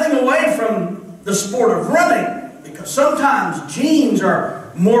takes nothing away from the sport of running, because sometimes genes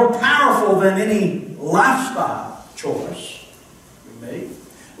are more powerful than any lifestyle choice we make.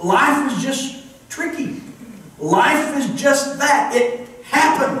 Life is just tricky. Life is just that. It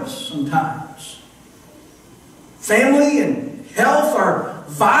happens sometimes. Family and health are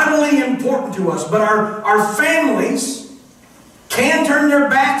vitally important to us, but our families can turn their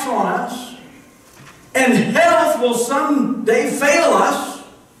backs on us, and health will someday fail us,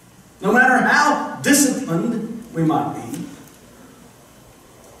 no matter how disciplined we might be.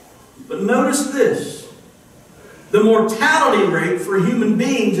 But notice this. The mortality rate for human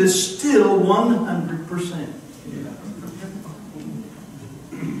beings is still 100%.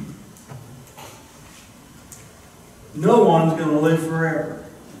 No one's going to live forever.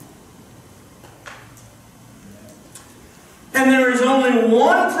 And there is only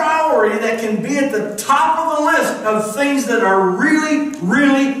one priority that can be at the top of the list of things that are really,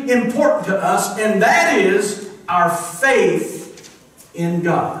 really important to us, and that is our faith in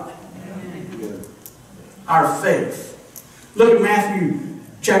God. Our faith. Look at Matthew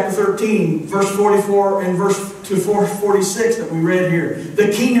chapter 13, verse 44 and verse 46 that we read here. The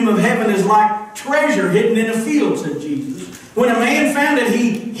kingdom of heaven is like treasure hidden in a field, said Jesus. When a man found it,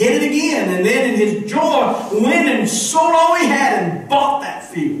 he hid it again, and then in his joy went and sold all he had and bought that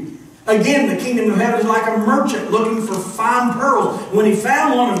field. Again, the kingdom of heaven is like a merchant looking for fine pearls. When he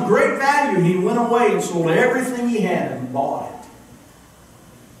found one of great value, he went away and sold everything he had and bought it.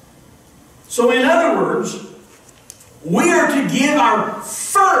 So in other words, We are to give our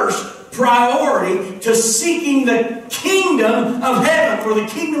first priority to seeking the kingdom of heaven, or the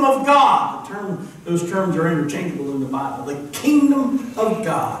kingdom of God. Those terms are interchangeable in the Bible. The kingdom of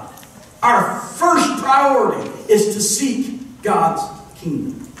God. Our first priority is to seek God's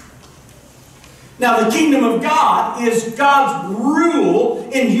kingdom. Now, the kingdom of God is God's rule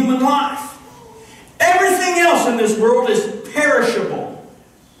in human life. Everything else in this world is perishable.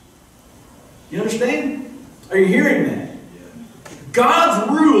 You understand? Are you hearing that? God's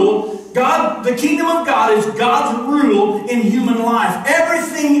rule, the kingdom of God is God's rule in human life.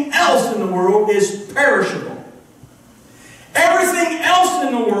 Everything else in the world is perishable. Everything else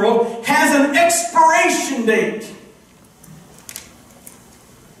in the world has an expiration date.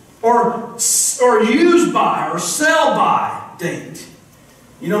 Or use by or sell by date.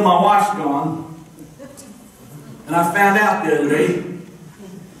 You know, my wife's gone. And I found out the other day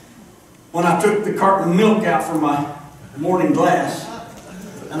when I took the carton of milk out for my morning glass,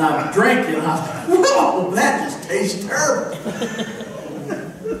 and I drank it, and I thought, whoa, that just tastes terrible.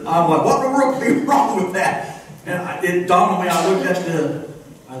 I'm like, what would be wrong with that? And it dawned on me, I looked at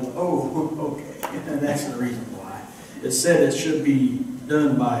oh, okay. And that's the reason why. It said it should be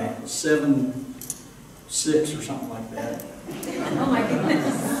done by 7/6 or something like that. Oh my goodness.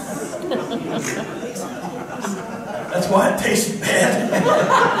 That's why it tastes bad.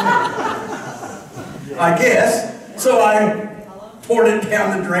 I guess. So I poured it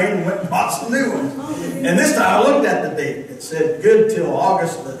down the drain and went and bought some new ones. And this time I looked at the date. It said good till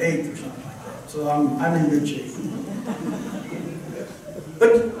August the 8th or something like that. So I'm in good shape.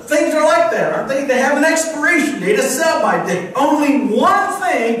 But things are like that, aren't they? They have an expiration date, a sell-by date. Only one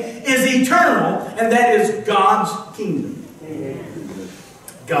thing is eternal, and that is God's kingdom.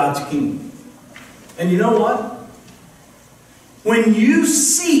 God's kingdom. And you know what? When you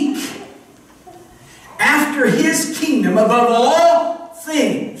seek after His kingdom above all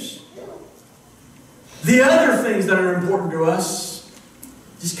things, the other things that are important to us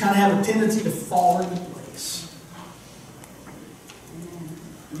just kind of have a tendency to fall into place.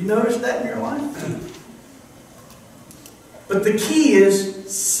 You notice that in your life? But the key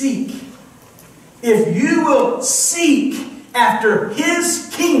is seek. If you will seek after His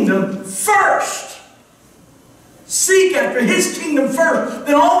kingdom first, seek after His kingdom first,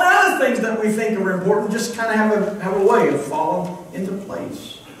 then all the other things that we think are important just kind of have a way of falling into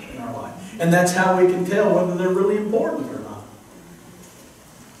place in our life. And that's how we can tell whether they're really important or not.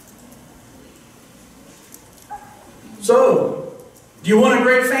 So, do you want a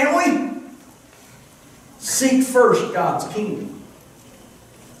great family? Seek first God's kingdom.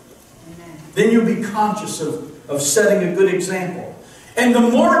 Then you'll be conscious of setting a good example. And the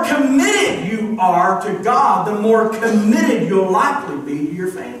more committed you are to God, the more committed you'll likely be to your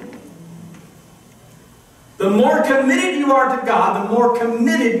family. The more committed you are to God, the more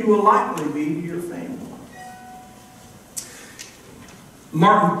committed you will likely be to your family.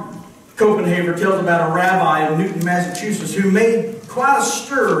 Martin Copenhaver tells about a rabbi in Newton, Massachusetts, who made quite a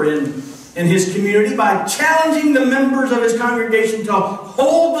stir in his community by challenging the members of his congregation to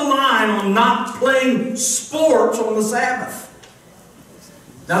hold the line on not playing sports on the Sabbath.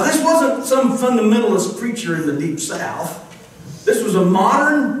 Now, this wasn't some fundamentalist preacher in the Deep South. This was a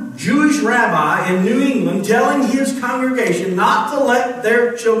modern Jewish rabbi in New England telling his congregation not to let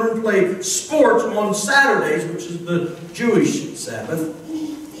their children play sports on Saturdays, which is the Jewish Sabbath.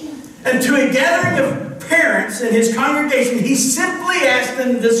 And to a gathering of parents in his congregation, he simply asked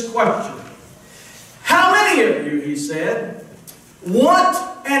them this question. How many of you, he said, want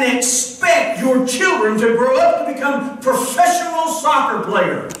and expect your children to grow up to become professional soccer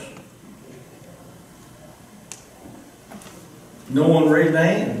players? No one raised a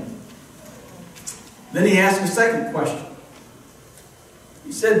hand. Then he asked a second question.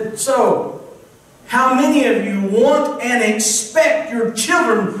 He said, so, how many of you want and expect your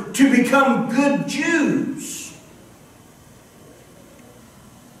children to become good Jews?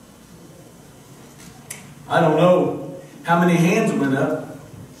 I don't know how many hands went up,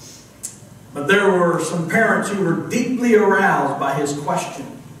 but there were some parents who were deeply aroused by his question.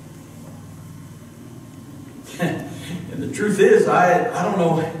 And the truth is, I don't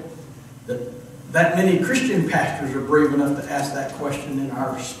know that many Christian pastors are brave enough to ask that question in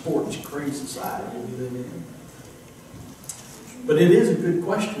our sports-crazed society we live in. But it is a good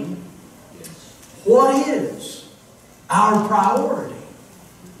question. What is our priority?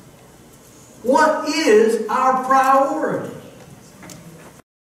 What is our priority?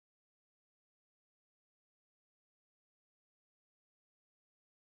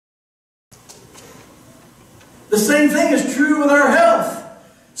 The same thing is true with our health.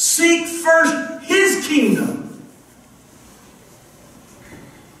 Seek first His kingdom.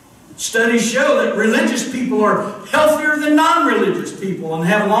 Studies show that religious people are healthier than non-religious people and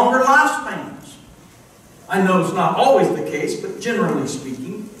have longer lifespans. I know it's not always the case, but generally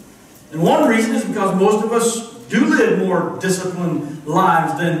speaking. And one reason is because most of us do live more disciplined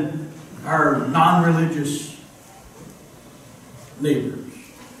lives than our non-religious neighbors.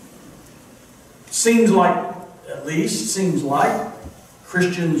 Seems like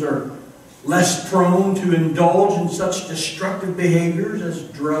Christians are less prone to indulge in such destructive behaviors as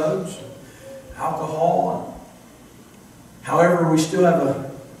drugs, alcohol. However, we still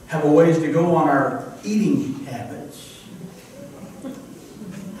have a ways to go on our eating habits.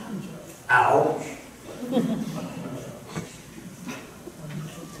 Ouch.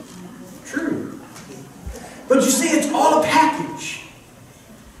 True. But you see, it's all a package.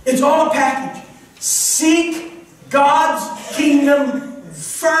 It's all a package. Seek God's kingdom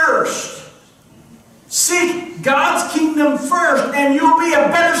first. Seek God's kingdom first, and you'll be a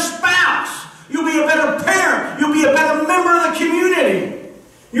better spouse. You'll be a better parent. You'll be a better member of the community.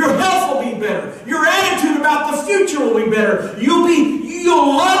 Your health will be better. Your attitude about the future will be better. You'll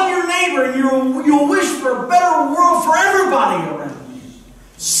love your neighbor, and you'll wish for a better world for everybody around you.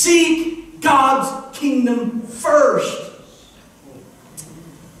 Seek God's kingdom first.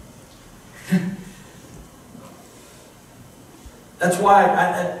 That's why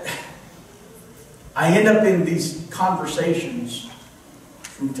I end up in these conversations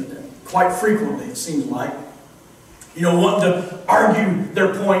quite frequently, it seems like. Wanting to argue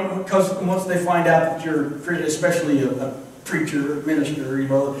their point, because once they find out that you're, especially a preacher, a minister,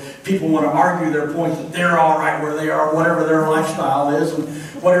 people want to argue their point that they're all right where they are, whatever their lifestyle is, and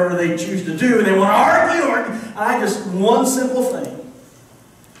whatever they choose to do, and they want to argue. One simple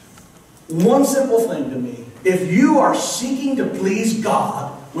thing to me. If you are seeking to please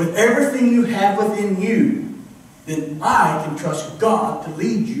God with everything you have within you, then I can trust God to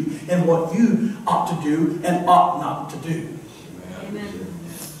lead you in what you ought to do and ought not to do. Amen.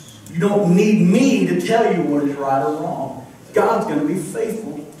 You don't need me to tell you what is right or wrong. God's going to be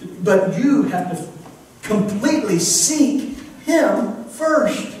faithful. But you have to completely seek Him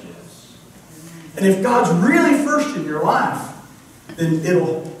first. And if God's really first in your life, then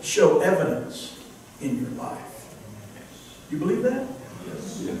it'll show evidence in your life. You believe that?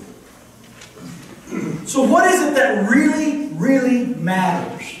 Yes. So what is it that really, really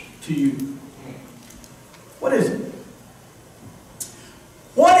matters to you? What is it?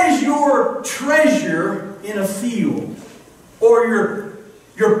 What is your treasure in a field? Or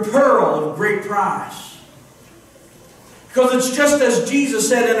your pearl of great price? Because it's just as Jesus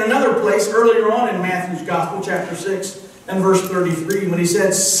said in another place earlier on in Matthew's Gospel, chapter 6 and verse 33, when He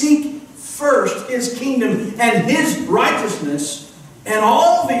said, "Seek first His kingdom and His righteousness, and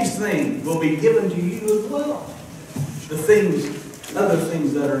all these things will be given to you as well." Other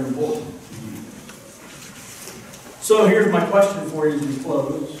things that are important. So here's my question for you as we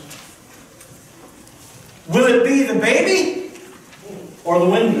close. Will it be the baby or the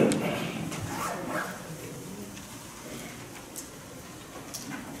window?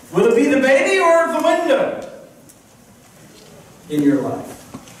 Will it be the baby or the window in your life?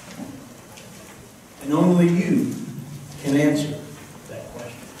 And only you can answer that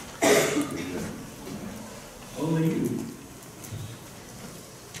question. Only you.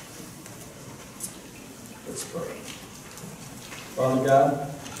 Let's pray. Father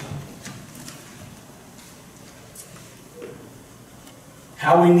God,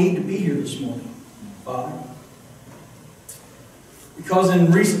 how we need to be here this morning, Father. Because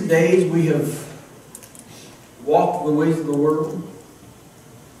in recent days we have walked the ways of the world.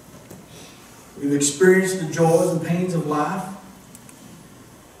 We've experienced the joys and pains of life.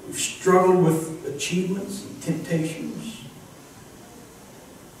 We've struggled with achievements and temptations.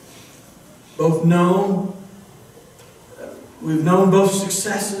 We've known both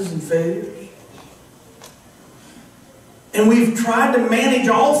successes and failures. And we've tried to manage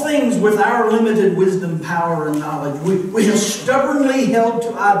all things with our limited wisdom, power, and knowledge. We have stubbornly held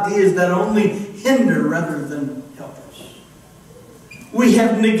to ideas that only hinder rather than help us. We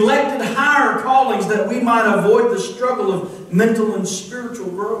have neglected higher callings that we might avoid the struggle of mental and spiritual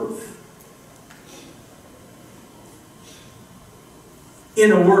growth.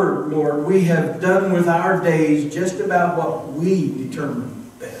 In a word, Lord, we have done with our days just about what we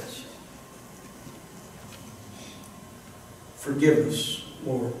determine best. Forgive us,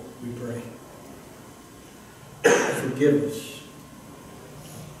 Lord, we pray. Forgive us.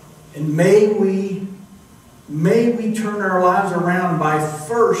 And may we turn our lives around by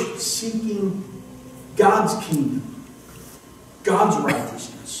first seeking God's kingdom, God's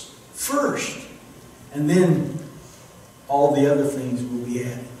righteousness first, and then all the other things will be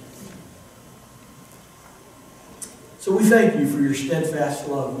added. We thank you for your steadfast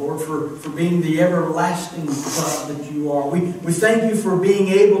love, Lord, for being the everlasting God that you are. We thank you for being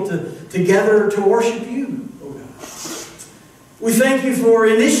able to gather to worship you, oh God. We thank you for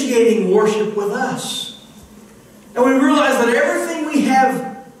initiating worship with us. And we realize that everything we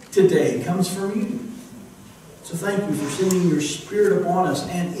have today comes from you. So thank you for sending your Spirit upon us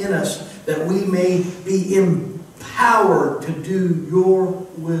and in us that we may be empowered to do your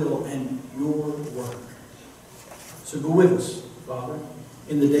will and your work. So go with us, Father,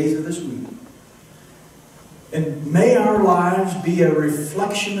 in the days of this week. And may our lives be a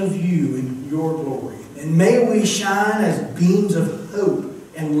reflection of you in your glory. And may we shine as beams of hope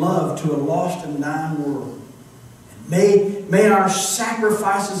and love to a lost and dying world. And may our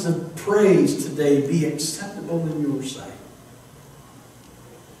sacrifices of praise today be acceptable in your sight.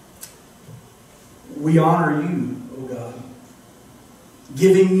 We honor you, O God,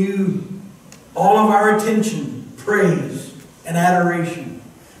 giving you all of our attention, praise, and adoration.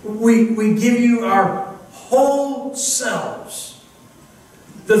 We give you our whole selves,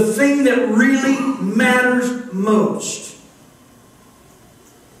 the thing that really matters most.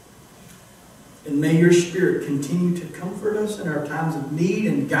 And may your Spirit continue to comfort us in our times of need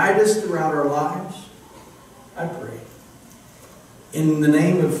and guide us throughout our lives, I pray. In the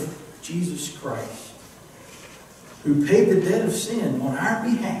name of Jesus Christ, who paid the debt of sin on our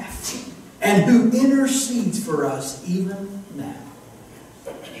behalf, and who intercedes for us even now.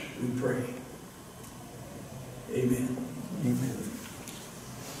 We pray. Amen. Amen.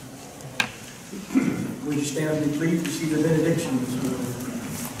 Would you stand with me, please, to see the benediction this morning?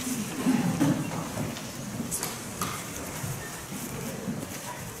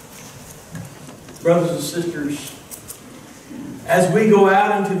 Brothers and sisters, as we go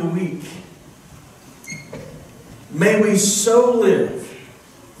out into the week, may we so live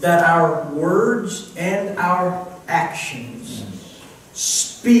that our words and our actions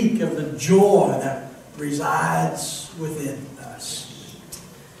speak of the joy that resides within us.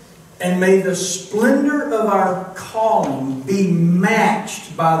 And may the splendor of our calling be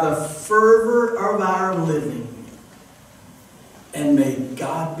matched by the fervor of our living. And may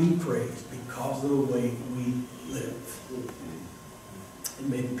God be praised because of the way we live. And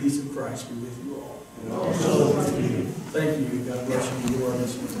may the peace of Christ be with you all. Thank you. God bless you. You are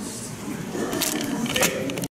dismissed.